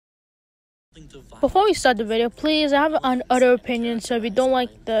Before we start the video, please, I have an other opinion. So if you don't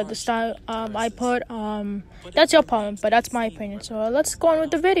like the style I put, that's your problem, but that's my opinion. So let's go on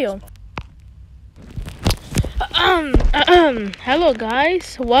with the video. Hello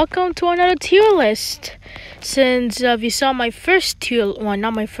guys, welcome to another tier list. Since if you saw my first tier, well,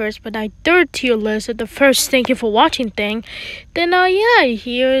 not my first, but my third tier list at the first thank you for watching thing, then today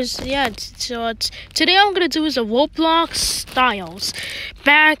I'm gonna do is a Roblox styles.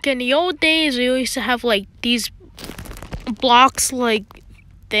 Back in the old days, we used to have like these blocks like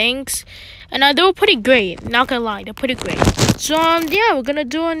things, and they were pretty great. Not gonna lie, they're pretty great. So we're gonna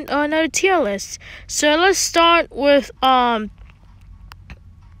do another tier list. So let's start with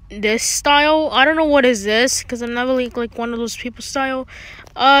this style. I don't know what is this because I'm not really like one of those people style.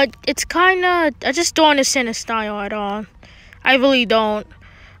 It's kind of, I just don't understand the style at all. I really don't.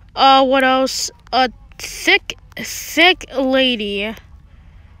 What else? Thick lady.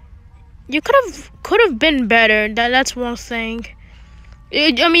 You could have been better. That's one thing.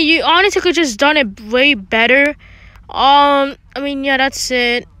 You honestly could just done it way better. That's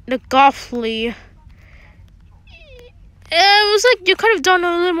it. The Goffley. It was like you could have done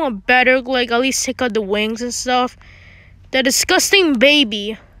a little more better, like at least take out the wings and stuff. The disgusting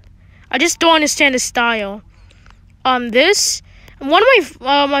baby. I just don't understand the style. This one of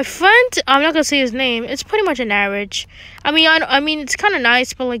my friend. I'm not gonna say his name. It's pretty much an average. It's kind of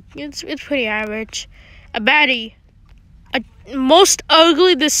nice, but like it's pretty average. A baddie. Most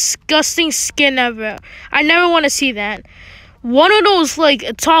ugly, disgusting skin ever. I never want to see that. One of those like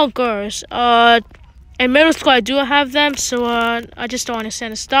tall girls. In middle school, I do have them, so I just don't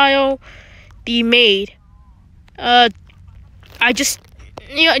understand the style. The maid. You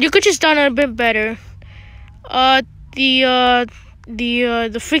could just done it a bit better. The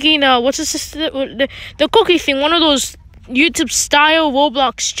freaking what's this? The cookie thing. One of those YouTube style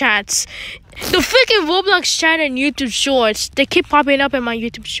Roblox chats. The freaking Roblox chat and YouTube shorts. They keep popping up in my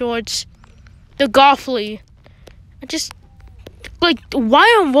YouTube shorts. The Goffley. I just like, why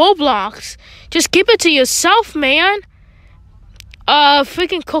on Roblox? Just keep it to yourself, man.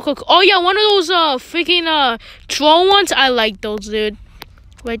 Freaking Coco. Oh yeah, one of those freaking troll ones. I like those, dude.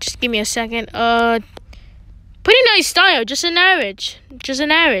 Wait, just give me a second. Pretty nice style. Just an average.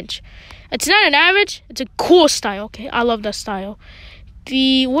 It's not an average. It's a cool style. Okay, I love that style.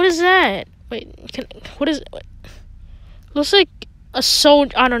 What is that? Wait, what is it? Looks like a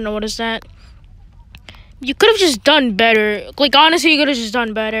soldier. I don't know what is that. You could have just done better. Like honestly, you could have just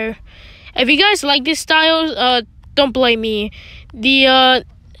done better. If you guys like these styles, don't blame me. What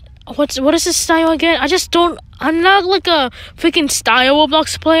is this style again? I'm not like a freaking style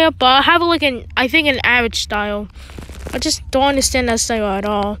Roblox player, but I have like an average style. I just don't understand that style at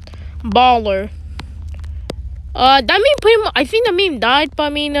all. Baller. That meme pretty much, I think the meme died,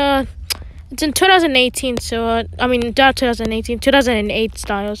 but it's in 2018, so not 2018, 2008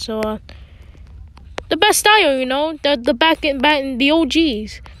 style, so the best style, the back in the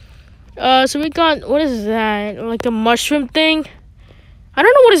OGs. So we got, what is that? Like a mushroom thing? I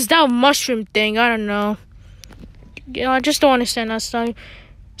don't know what is that mushroom thing. I don't know. I just don't understand that style.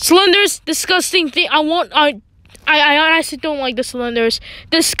 Cylinders, disgusting thing. I honestly don't like the cylinders.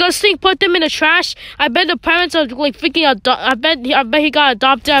 Disgusting. Put them in the trash. I bet the parents are like freaking I bet he got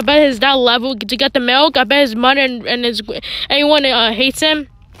adopted. I bet his dad level to get the milk. I bet his mother and anyone hates him.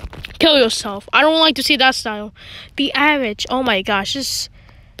 Kill yourself. I don't like to see that style. The average. Oh my gosh.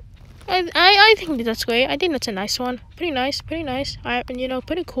 I think that's great. I think that's a nice one. Pretty nice. Pretty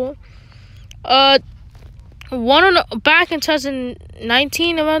cool. Back in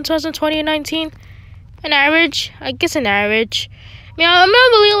 2019, around 2020 and 19. An average. I guess an average. I'm not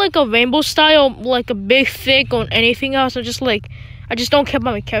really like a rainbow style, like a big thick or anything else. I just don't care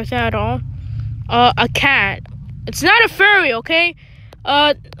about my character at all. A cat. It's not a furry, okay?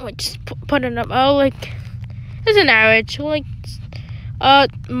 Wait, just put it up. It's an average. Like,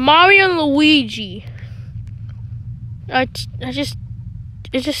 Mario and Luigi. You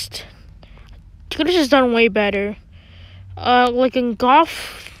could have just done way better. Like in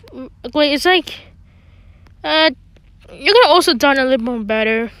golf, like it's like, you could have also done a little more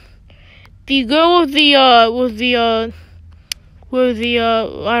better. The girl with the I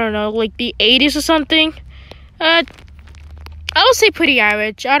don't know, like the 80s or something. I would say pretty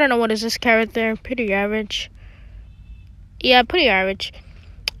average. I don't know what is this character. Pretty average. Yeah, pretty average.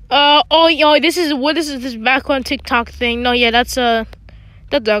 This is this background TikTok thing. No, yeah, that's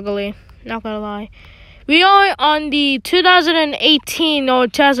ugly. Not gonna lie. We are on the 2018 or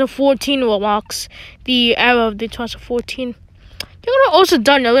 2014 Roblox. The era of the 2014. You could have also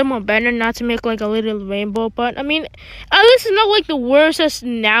done a little more better, not to make like a little rainbow. But I mean, at least it's not like the worst as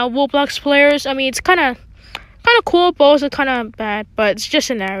now Roblox players. I mean, it's kind of cool, but also kind of bad. But it's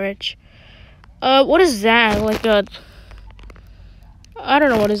just an average. What is that? Like a, I don't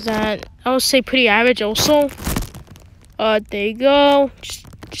know what is that. I would say pretty average also. There you go.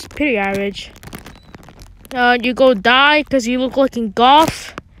 Just pretty average. You go die because you look like in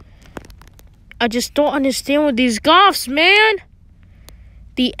golf. I just don't understand with these golfs, man.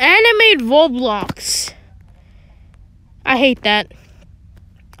 The animated Roblox. I hate that.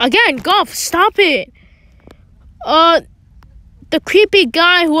 Again, golf, stop it. The creepy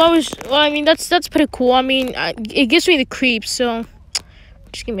guy who always, well, I mean, that's pretty cool. I mean, it gives me the creeps, so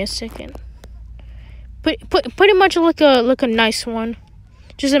just give me a second. Pretty much like a nice one.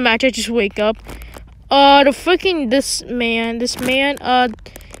 Just imagine I just wake up. The freaking this man,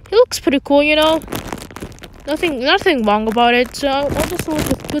 he looks pretty cool, you know. Nothing wrong about it. So I'll just look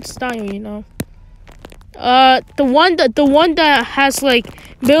with good style, you know. The one that has like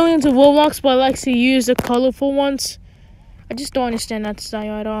millions of Roblox but likes to use the colorful ones. I just don't understand that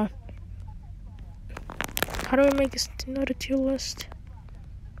style at all. How do I make another tier list?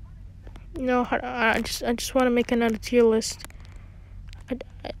 No, I just want to make another tier list.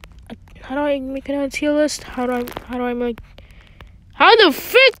 How do I make another tier list? How do I make? How the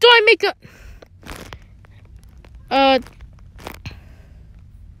frick do I make a?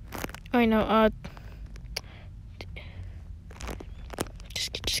 I know.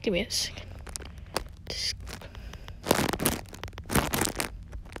 Just give me a second.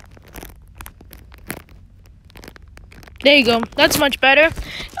 There you go. That's much better.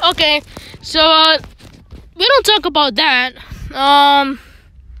 Okay, so we don't talk about that.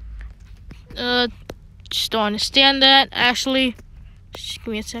 Just don't understand that. Actually, just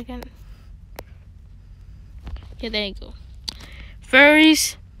give me a second. Yeah, there you go.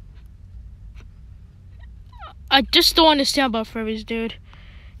 Furries. I just don't understand about furries, dude.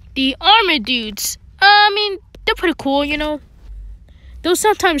 The armor dudes. I mean, they're pretty cool, you know. They'll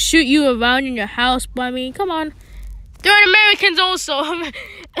sometimes shoot you around in your house, but I mean, come on. They're Americans also.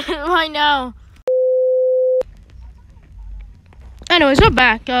 Right now. Anyways, we're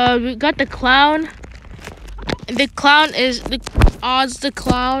back. We got the clown. The clown is the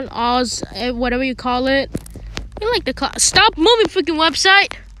clown, whatever you call it. You like the clown? Stop moving, freaking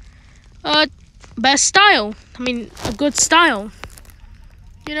website. Best style. I mean, a good style.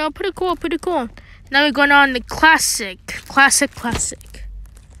 You know, pretty cool. Now we're going on the classic.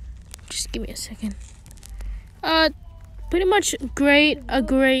 Just give me a second. Pretty much a great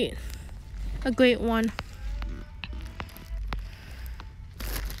one.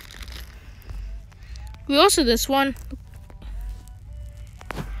 We also this one.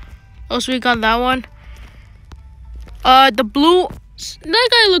 Also, we got that one. The blue. That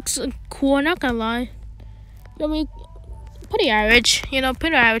guy looks cool. Not gonna lie. I mean, pretty average. You know,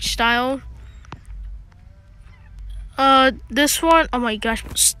 pretty average style. This one. Oh my gosh!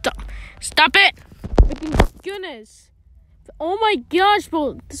 Stop it! Freaking goodness! Oh my gosh,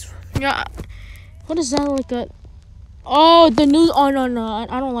 bro! This. Yeah. What is that like a? Oh, the new. Oh no!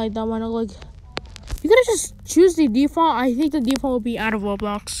 I don't like that one. I like. You gotta just choose the default. I think the default will be out of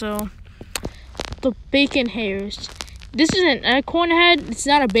Roblox. So, the bacon hairs. This is an acorn head. It's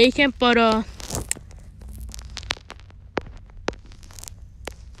not a bacon, but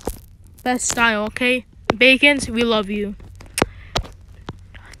best style. Okay, bacons, we love you.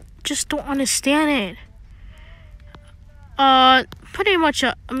 Just don't understand it. Pretty much.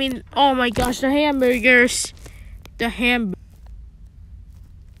 I mean, oh my gosh, the hamburgers,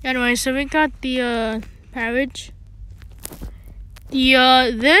 Anyway, so we got the carriage.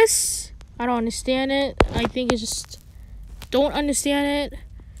 This I don't understand it. I think it's just don't understand it.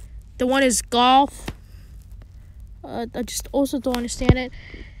 The one is golf. I just also don't understand it.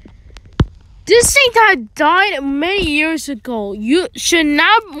 This thing that died many years ago. You should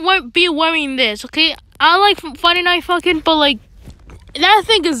not be wearing this, okay? I like Friday Night Fucking, but like that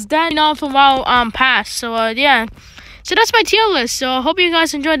thing is dead enough from our past. So yeah. So that's my tier list. So I hope you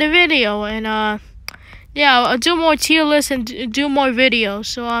guys enjoyed the video, and yeah, I'll do more tier lists and do more videos.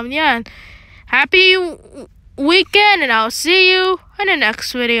 So yeah, happy weekend, and I'll see you in the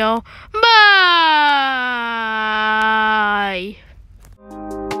next video. Bye.